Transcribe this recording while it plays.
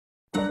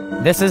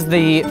This is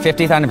the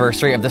 50th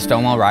anniversary of the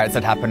Stonewall riots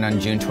that happened on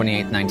June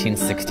 28,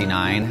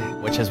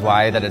 1969, which is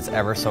why that it's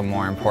ever so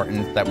more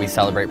important that we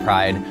celebrate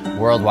Pride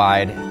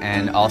worldwide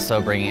and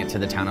also bringing it to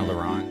the town of La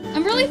Ronge.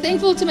 I'm really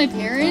thankful to my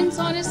parents,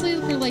 honestly,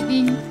 for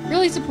being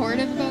really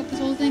supportive about this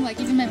whole thing.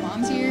 Even my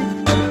mom's here.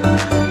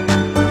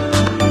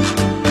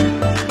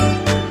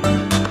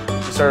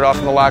 We started off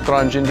in the Lac La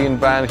Ronge Indian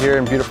band here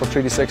in beautiful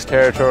Treaty 6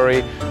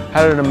 territory.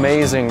 Had an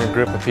amazing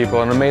group of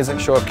people, an amazing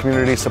show of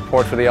community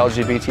support for the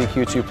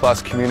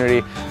LGBTQ2+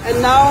 community.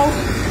 And now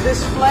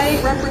this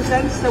flag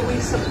represents that we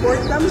support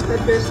them,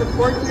 that there's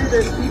support here,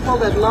 there's people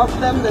that love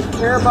them, that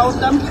care about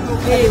them.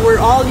 Okay, we're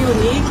all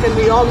unique and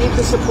we all need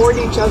to support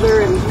each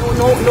other, and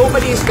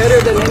nobody's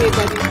better than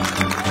anybody.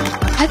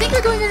 I think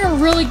we're going in a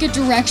really good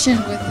direction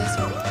with this.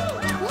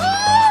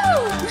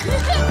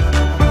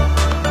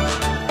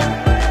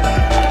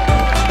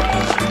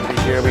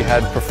 Here we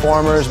had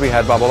performers, we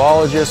had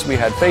bubbleologists, we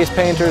had face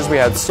painters, we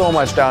had so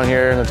much down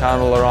here in the town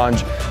of La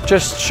Ronge,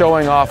 just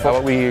showing off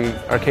what we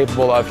are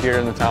capable of here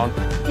in the town.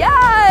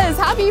 Yes!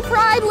 Happy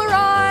Pride, La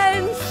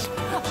Ronge!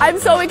 I'm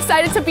so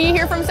excited to be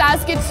here from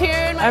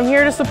Saskatoon. I'm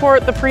here to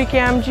support the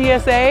pre-cam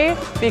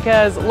GSA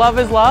because love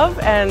is love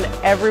and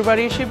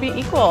everybody should be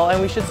equal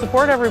and we should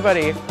support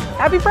everybody.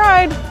 Happy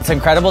Pride! It's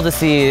incredible to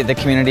see the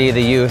community,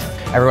 the youth,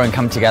 everyone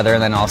come together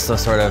and then also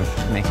sort of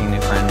making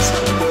new friends.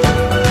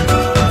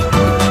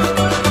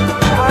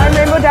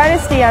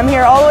 Dynasty. I'm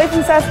here all the way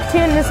from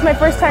Saskatoon. This is my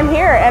first time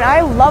here and I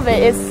love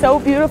it. It's so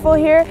beautiful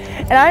here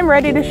and I'm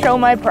ready to show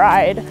my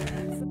pride.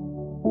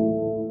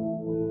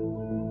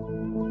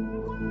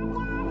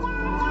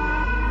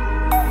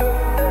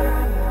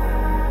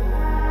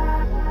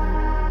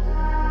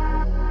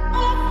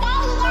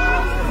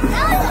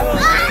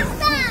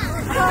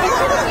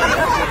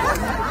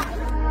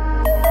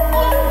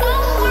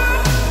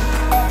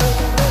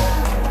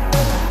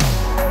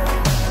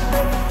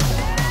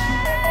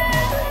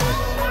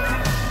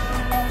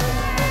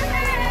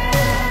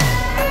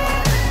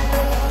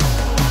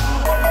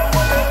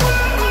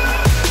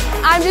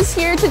 I'm just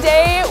here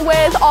today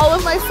with all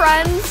of my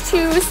friends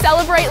to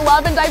celebrate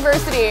love and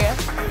diversity.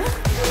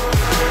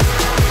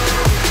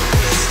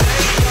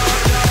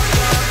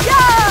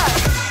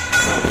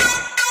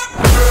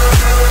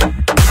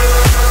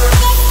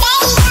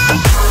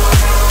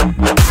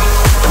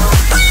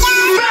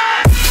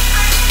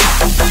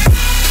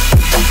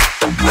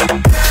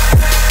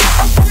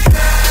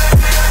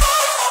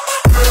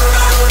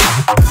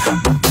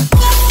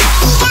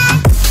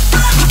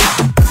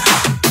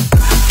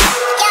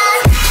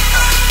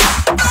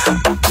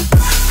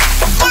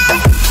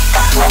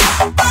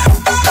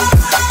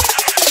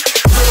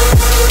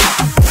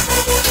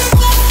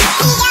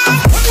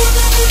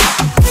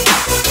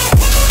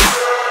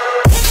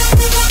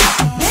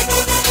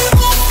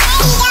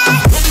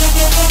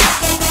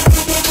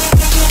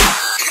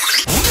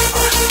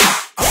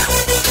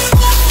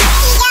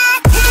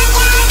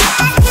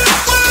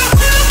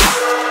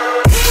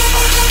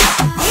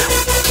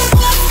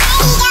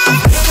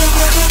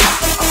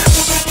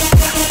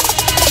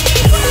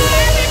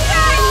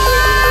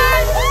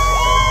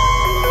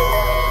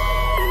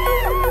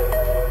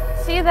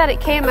 That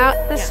it came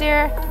out this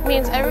year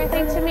means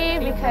everything to me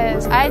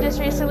because I just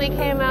recently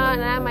came out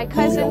and I have my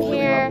cousin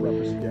here,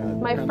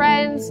 my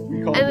friends,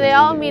 and they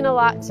all mean a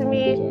lot to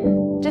me.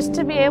 Just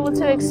to be able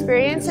to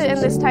experience it in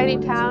this tiny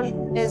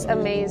town is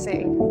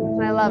amazing.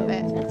 And I love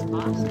it.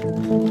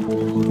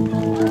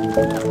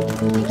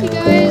 Thank you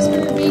guys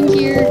for being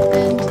here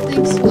and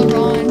thanks to La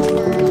Ronge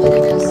for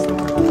letting us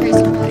raise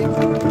some money.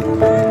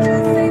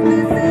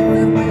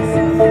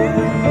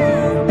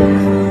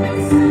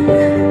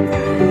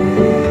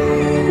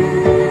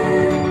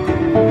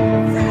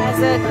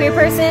 Queer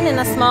person in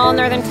a small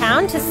northern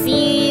town, to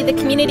see the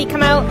community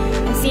come out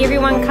and see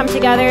everyone come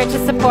together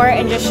to support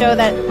and just show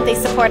that they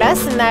support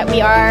us and that we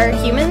are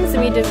humans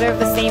and we deserve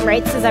the same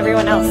rights as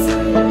everyone else.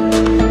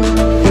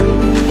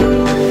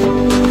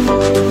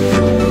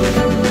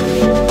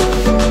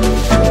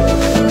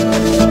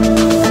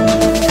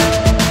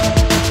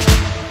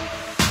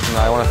 And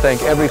I want to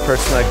thank every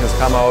person that has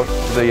come out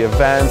to the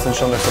events and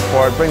shown their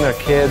support, bring their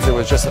kids. It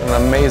was just an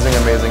amazing,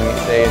 amazing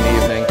day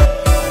and evening.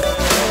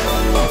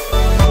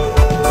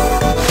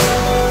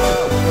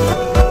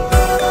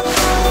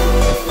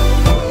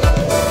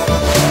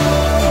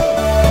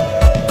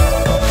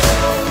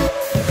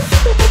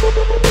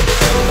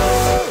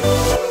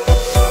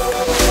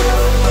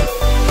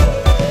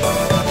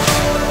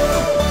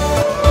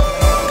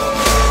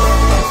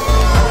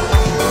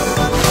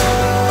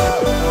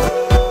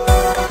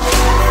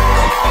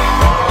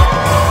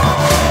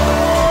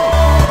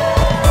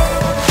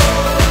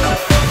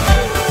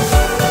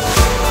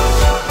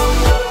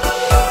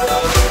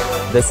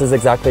 This is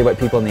exactly what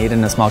people need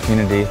in a small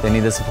community. They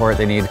need the support,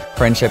 they need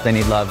friendship, they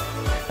need love.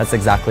 That's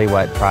exactly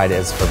what Pride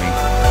is for me.